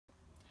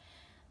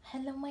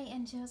Hello my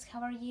angels,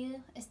 how are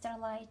you?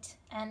 Starlight,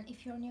 and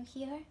if you're new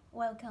here,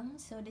 welcome.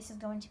 So this is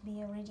going to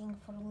be a reading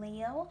for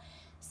Leo,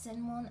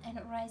 Sun, Moon and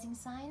Rising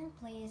sign.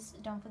 Please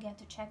don't forget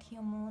to check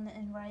your Moon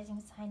and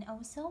Rising sign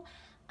also.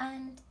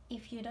 And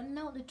if you don't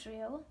know the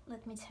drill,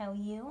 let me tell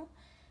you,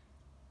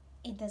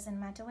 it doesn't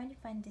matter when you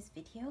find this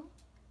video,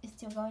 it's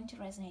still going to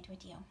resonate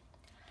with you.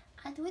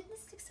 And with the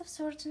Six of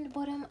Swords on the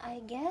bottom,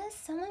 I guess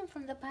someone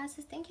from the past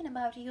is thinking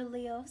about you,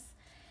 Leos.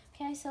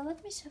 Okay, so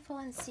let me shuffle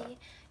and see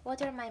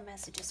what are my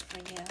messages for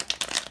you.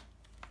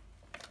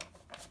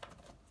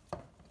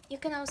 You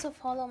can also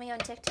follow me on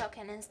TikTok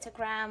and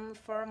Instagram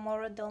for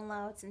more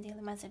downloads and daily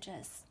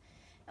messages.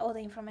 All the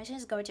information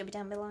is going to be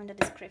down below in the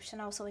description,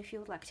 also if you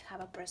would like to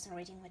have a personal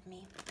reading with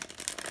me.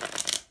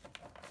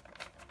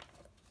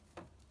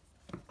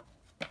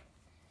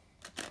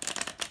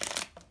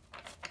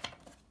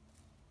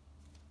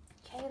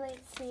 Okay,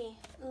 let's see.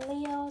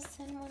 Leo,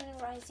 Sun, Moon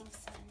and Rising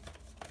Sun.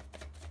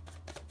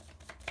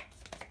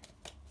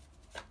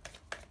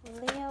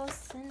 Leo,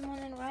 Sun, Moon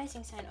and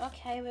Rising sign.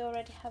 Okay, we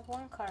already have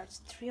one card.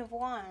 Three of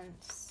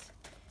Wands.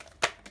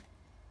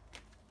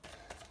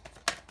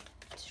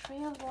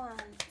 Three of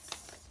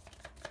Wands.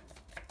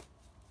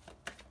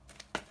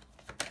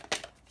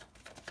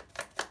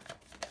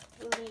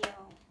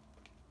 Leo.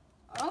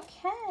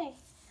 Okay.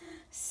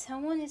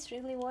 Someone is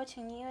really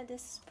watching you.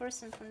 This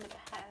person from the past.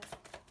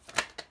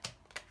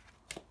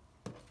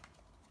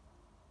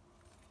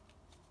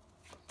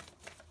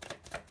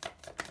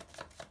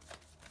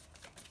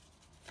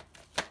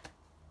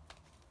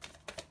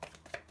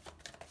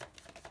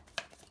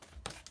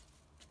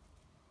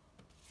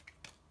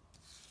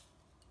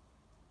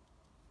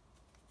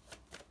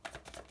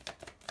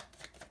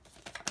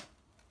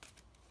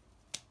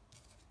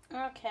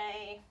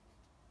 Okay,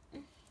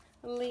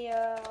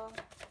 Leo.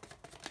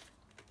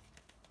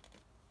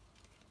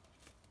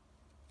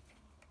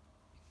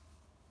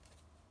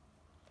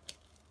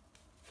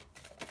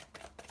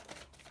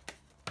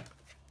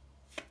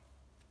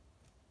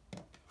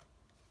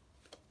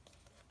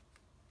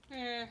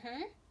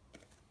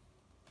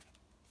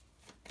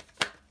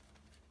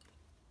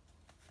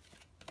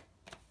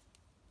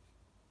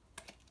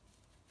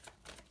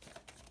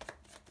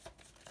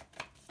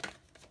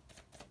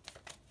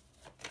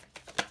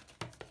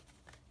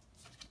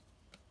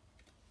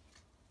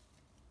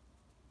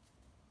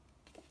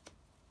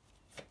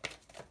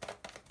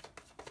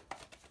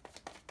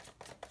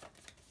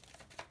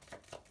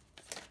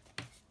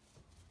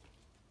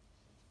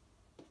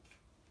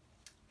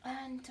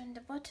 And on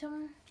the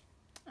bottom,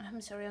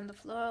 I'm sorry, on the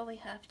floor, we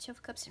have Two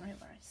of Cups in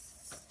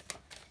reverse.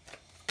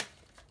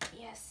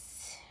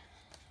 Yes,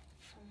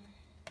 from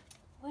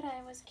what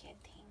I was getting.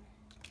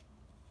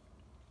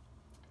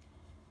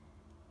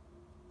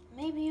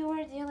 Maybe you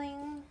were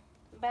dealing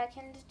back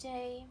in the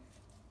day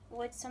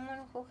with someone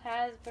who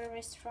has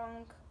very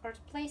strong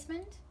earth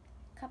placement,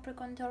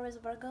 Capricorn, Taurus,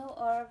 Virgo,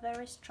 or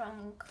very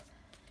strong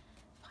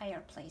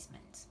fire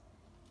placement.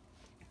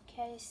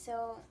 Okay,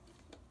 so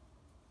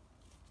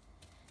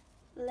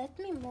let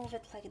me move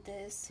it like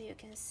this so you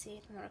can see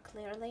it more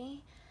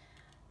clearly.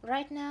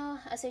 Right now,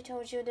 as I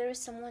told you, there is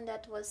someone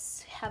that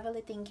was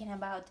heavily thinking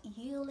about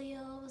you,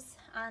 Leos,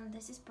 and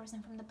this is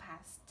person from the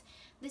past.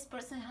 This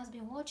person has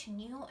been watching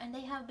you and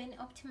they have been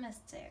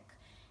optimistic.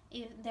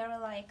 If they're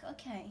like,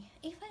 okay,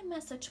 if I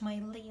message my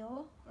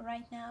Leo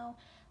right now,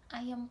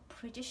 I am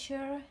pretty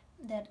sure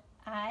that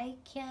I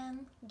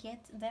can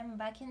get them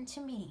back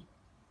into me.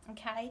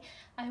 Okay,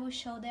 I will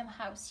show them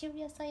how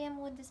serious I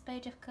am with this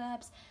Page of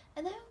Cups,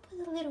 and I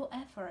will put a little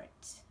effort,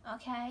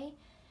 okay,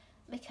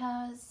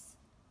 because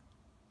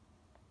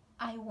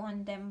I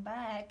want them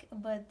back,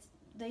 but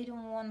they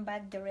don't want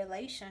back the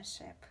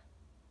relationship.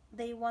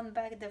 They want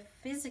back the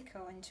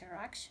physical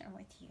interaction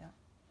with you.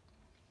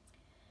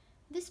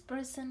 This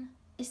person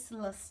is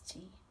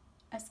lusty,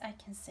 as I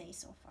can say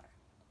so far.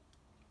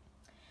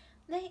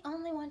 They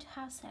only want to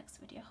have sex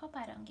with you. Hope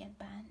I don't get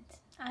banned.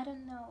 I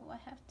don't know, I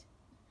have to.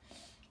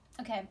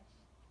 Okay,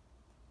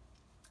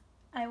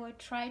 I will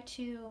try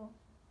to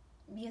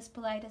be as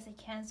polite as I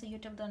can so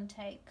YouTube don't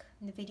take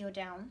the video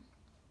down.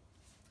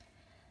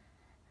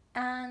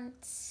 And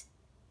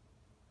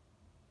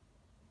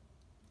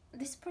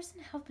this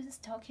person has been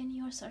stalking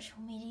your social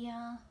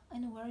media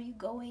and where you're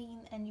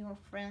going and your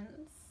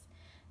friends,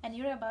 and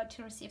you're about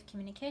to receive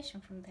communication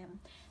from them.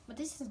 But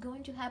this is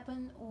going to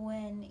happen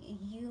when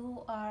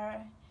you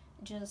are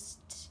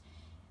just,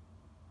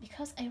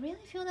 because I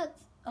really feel that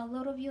a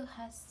lot of you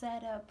has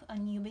set up a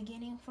new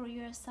beginning for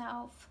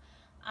yourself,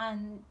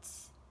 and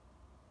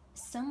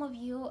some of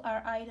you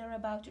are either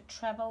about to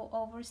travel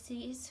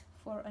overseas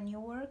for a new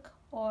work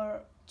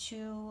or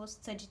to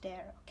study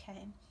there,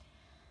 okay?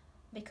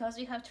 Because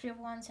we have Three of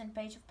Wands and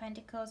Page of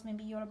Pentacles,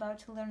 maybe you're about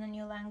to learn a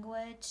new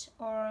language,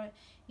 or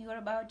you're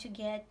about to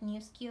get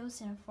new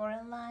skills in a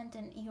foreign land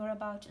and you're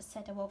about to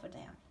settle over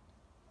there.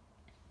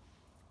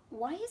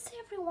 Why is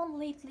everyone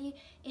lately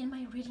in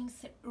my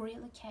readings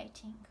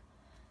relocating?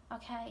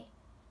 Okay,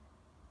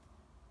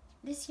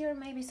 this year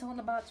maybe it's all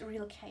about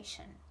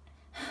relocation.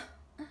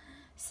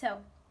 So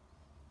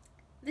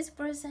This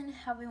person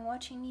have been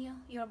watching you.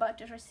 You're about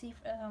to receive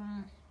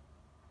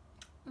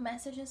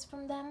messages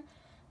from them,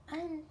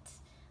 and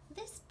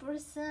this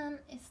person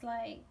is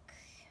like,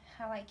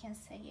 how I can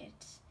say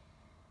it,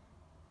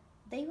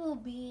 they will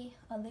be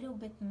a little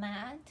bit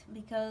mad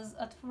because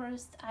at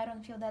first I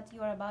don't feel that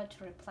you're about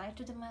to reply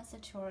to the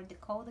message or the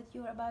call that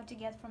you're about to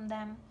get from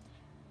them,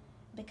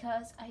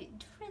 because I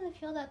do really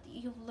feel that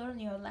you've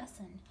learned your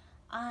lesson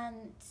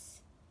and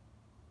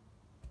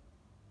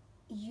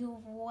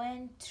you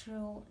went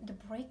through the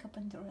breakup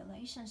in the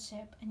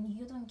relationship and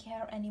you don't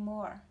care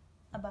anymore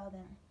about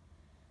them,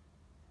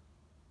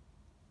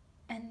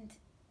 and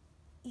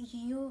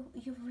you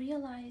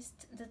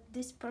realized that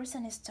this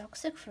person is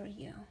toxic for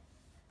you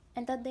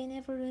and that they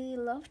never really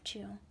loved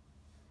you.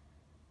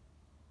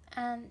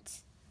 And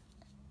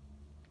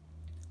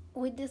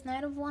with this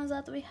Knight of Wands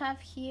that we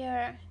have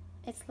here,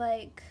 it's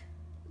like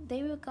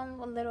they will come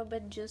a little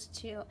bit just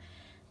to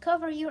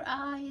cover your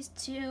eyes,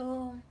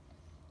 to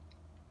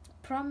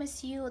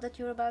promise you that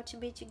you're about to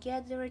be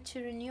together,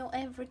 to renew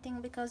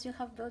everything because you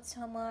have built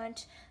so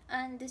much,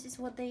 and this is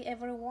what they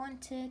ever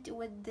wanted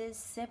with this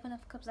Seven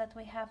of Cups that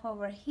we have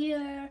over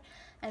here,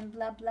 and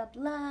blah blah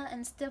blah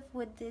and stuff,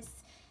 with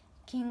this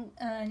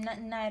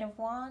Knight of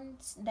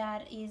Wands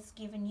that is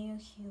giving you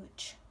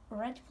huge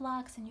red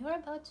flags, and you're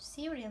about to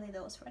see really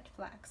those red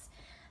flags.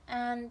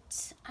 And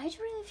I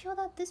really feel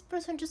that this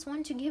person just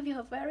wants to give you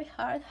a very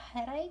hard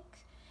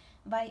headache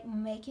by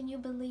making you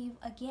believe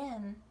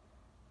again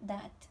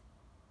that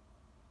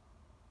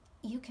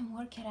you can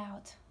work it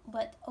out,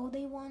 but all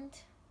they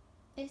want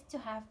is to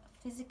have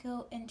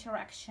physical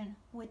interaction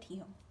with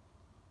you.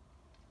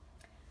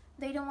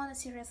 They don't want a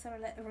serious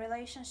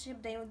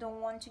relationship, they don't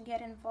want to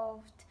get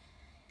involved,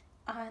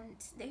 and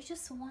they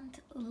just want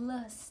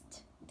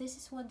lust. This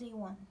is what they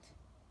want.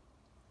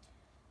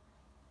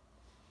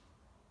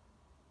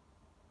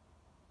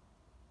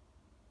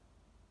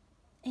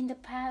 In the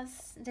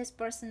past, this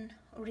person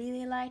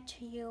really lied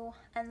to you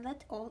and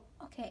let all...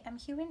 Okay, I'm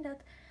hearing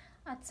that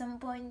at some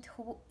point,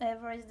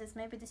 whoever is this,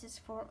 maybe this is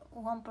for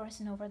one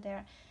person over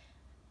there,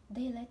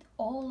 they let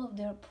all of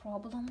their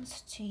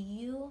problems to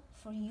you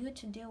for you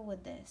to deal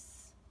with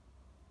this.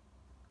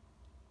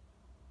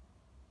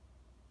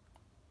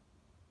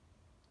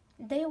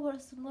 There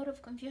was a lot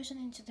of confusion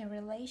into the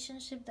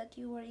relationship that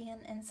you were in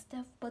and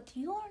stuff, but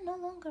you are no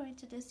longer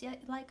into this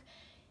yet. Like,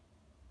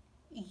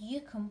 you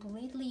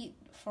completely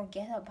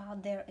forget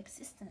about their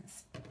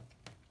existence.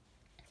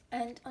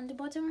 And on the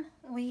bottom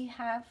we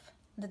have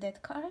the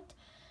Death card.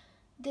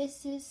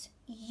 This is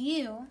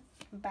you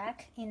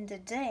back in the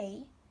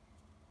day,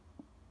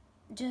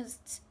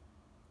 just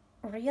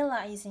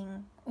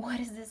realizing what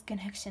is this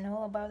connection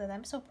all about, and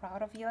I'm so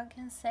proud of you, I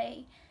can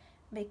say,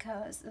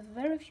 because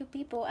very few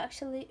people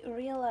actually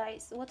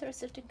realize what a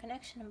certain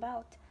connection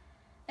about.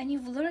 And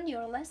you've learned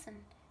your lesson.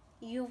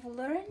 You've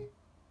learned,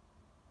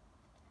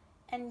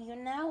 and you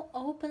now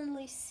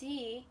openly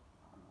see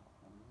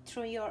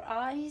through your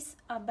eyes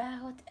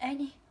about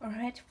any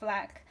red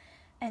flag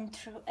and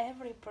through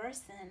every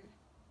person.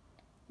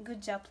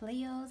 Good job,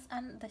 Leos,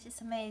 and this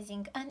is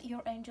amazing. And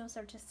your angels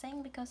are just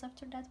saying, because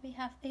after that we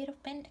have Eight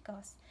of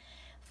Pentacles.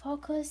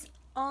 Focus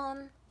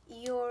on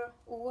your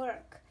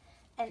work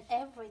and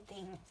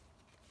everything.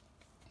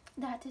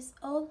 That is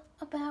all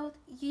about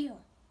you,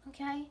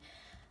 okay?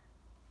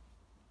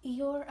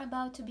 You're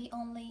about to be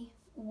only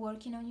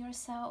working on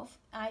yourself.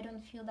 I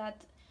don't feel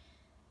that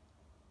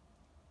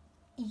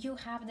you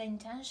have the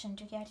intention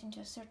to get into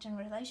a certain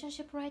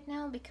relationship right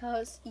now,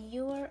 because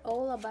you're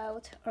all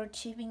about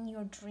achieving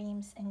your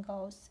dreams and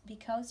goals,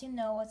 because you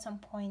know at some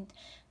point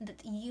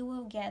that you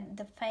will get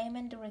the fame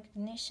and the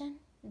recognition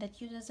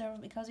that you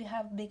deserve, because you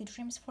have big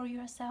dreams for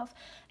yourself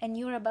and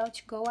you're about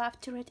to go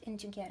after it and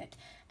to get it.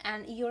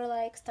 And you're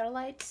like,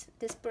 Starlight,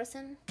 this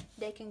person,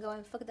 they can go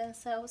and fuck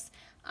themselves.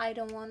 I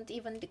don't want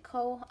even the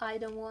call, I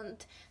don't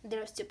want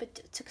their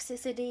stupid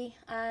toxicity,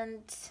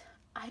 and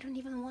I don't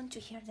even want to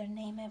hear their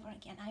name ever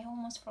again. I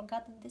almost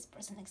forgot that this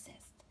person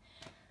exists.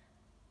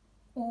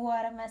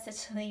 What a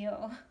message,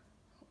 Leo.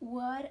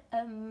 What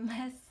a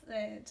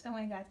message. Oh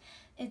my god,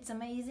 it's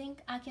amazing.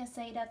 I can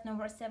say that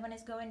number 7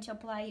 is going to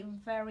apply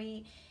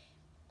very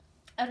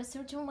at a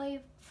certain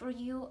way for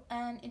you,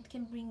 and it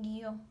can bring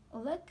you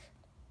luck.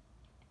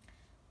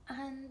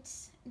 And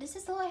this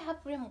is all I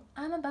have for you.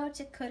 I'm about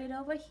to cut it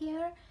over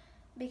here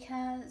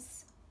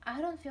because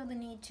I don't feel the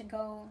need to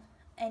go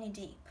any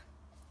deep.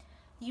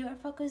 You are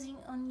focusing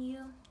on you.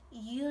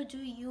 You do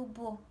you,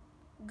 boo.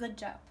 Good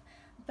job.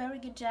 Very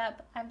good job.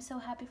 I'm so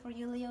happy for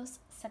you, Leos.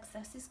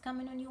 Success is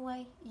coming on your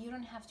way. You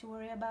don't have to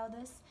worry about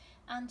this.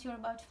 And you're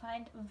about to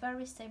find a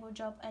very stable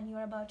job, and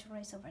you're about to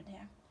race over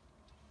there.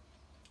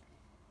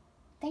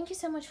 Thank you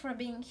so much for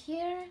being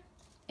here.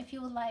 If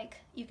you would like,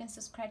 you can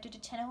subscribe to the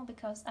channel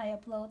because I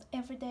upload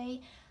every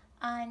day.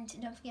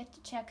 And don't forget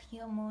to check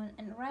your moon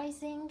and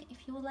rising.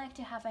 If you would like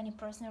to have any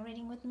personal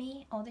reading with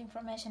me, all the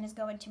information is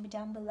going to be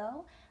down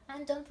below.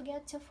 And don't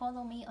forget to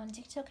follow me on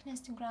TikTok and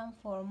Instagram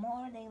for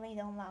more daily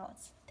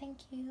downloads. Thank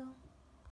you.